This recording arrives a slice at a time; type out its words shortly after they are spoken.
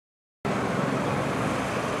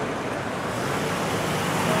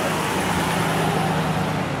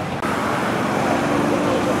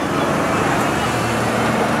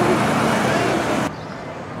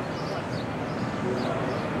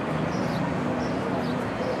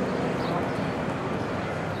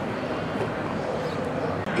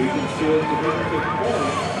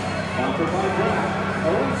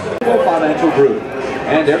Financial Group,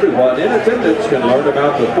 and everyone in attendance can learn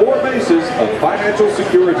about the 4 bases of financial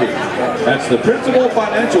security. That's the Principal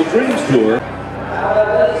Financial Dreams Tour.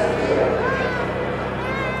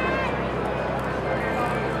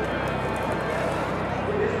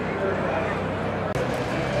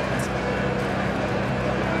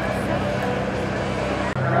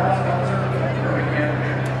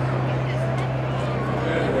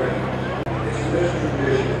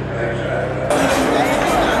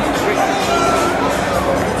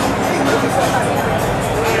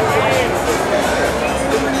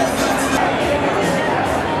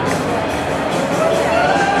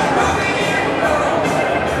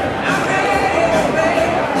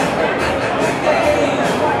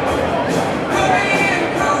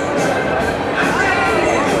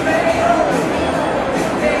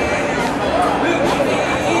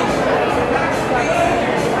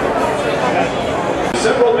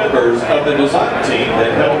 Several members of the design team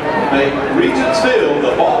that helped make Regentsville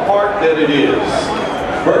the ballpark that it is.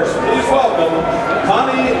 First, please welcome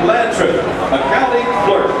Connie Lantrip, accounting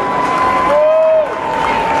clerk.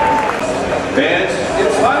 Fans,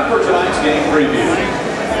 it's time for tonight's game preview.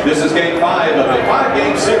 This is game 5 of a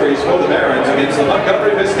 5-game series for the Barons against the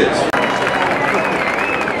Montgomery Biscuits.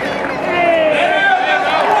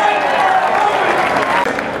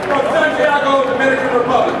 From Santiago, Dominican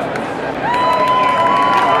Republic.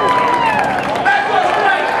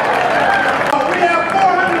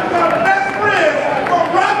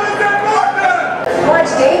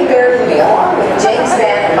 Along with James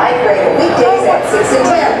Van and Mike Gray, weekdays at 6 and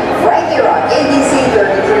 10, right here on ABC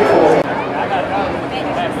 3340.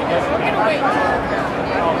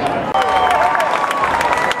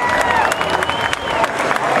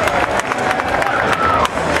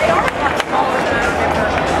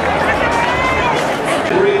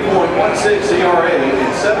 .16 ERA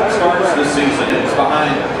in 7 starts this season. It's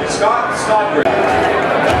behind Scott Snodgrass.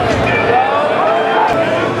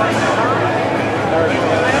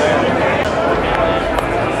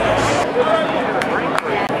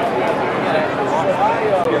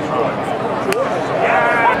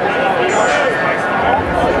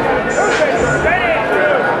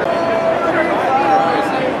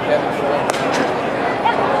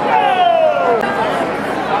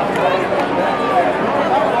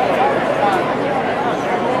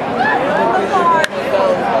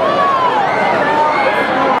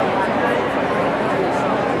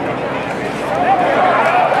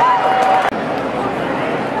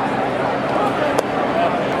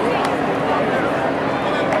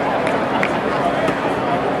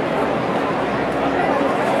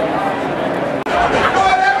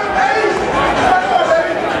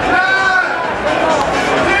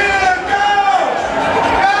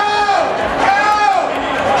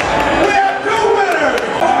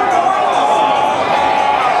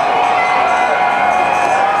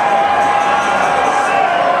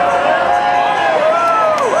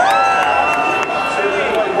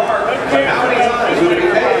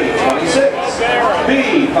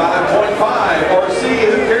 B, 5.5, or C,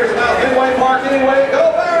 who cares about Midway Park anyway?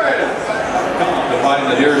 Go Barons! Come to find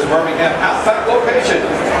the nearest Birmingham Outback location.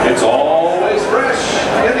 It's always fresh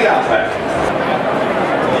in the Outback.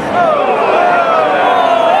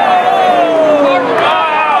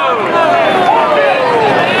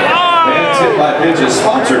 Fans Hit by Pitch is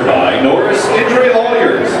sponsored by Norris Injury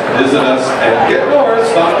Lawyers. Visit us at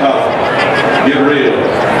getnorris.com. Get real,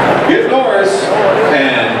 get Norris,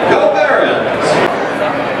 and go Barons!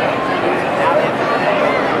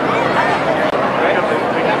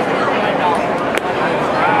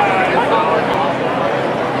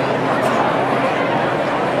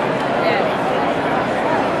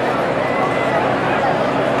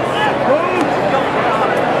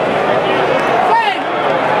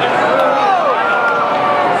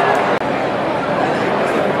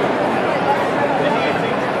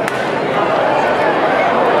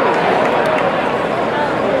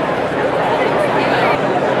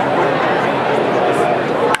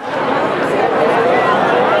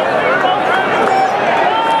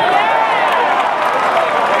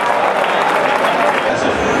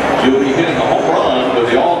 You'll be hitting a home run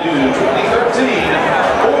with the all-new 2013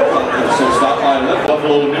 4Runners, so stop by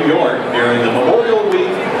Buffalo, New York during the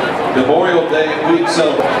Memorial Day week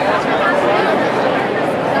celebration.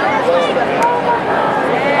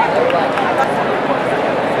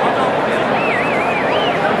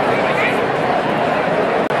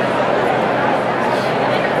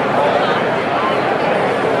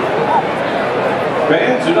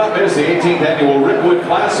 Fans do not miss the 18th Annual Rickwood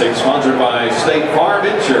Classic, sponsored by State Farm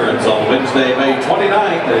Insurance on Wednesday, May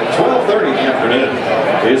 29th at 12:30 in the afternoon.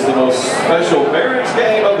 It's the most special Barons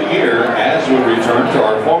game of the year as we return to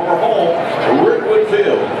our former home, Rickwood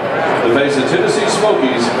Field, to face the Tennessee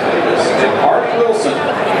Smokies and Harding Wilson.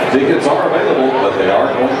 Tickets are available, but they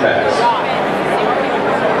are going fast.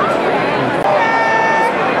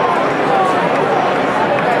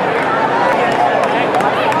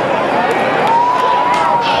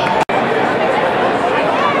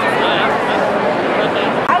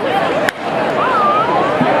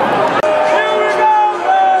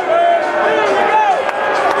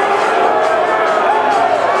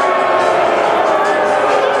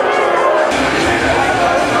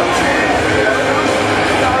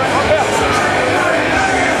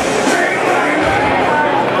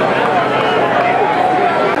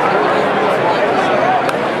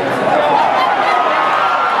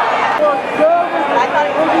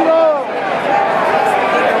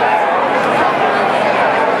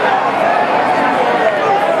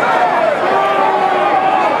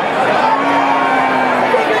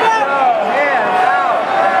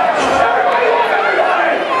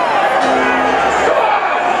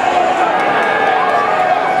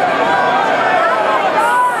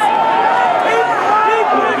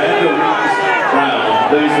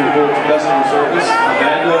 Please report to customer service.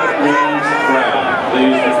 Amanda Reeves Brown.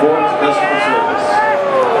 Please report to customer service.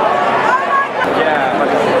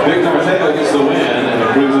 Victor Mateo gets the win and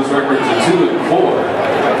improves his record to 2-4.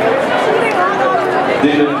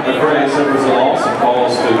 David McRae suffers a loss and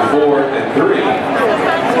falls to 4-3.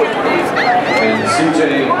 And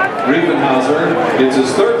CJ Riefenhauser gets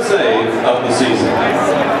his third save of the season.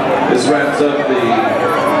 This wraps up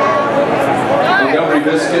the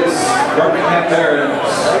BISCUITS Birmingham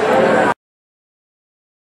Barons.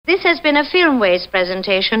 This has been a Filmways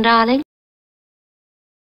presentation, darling.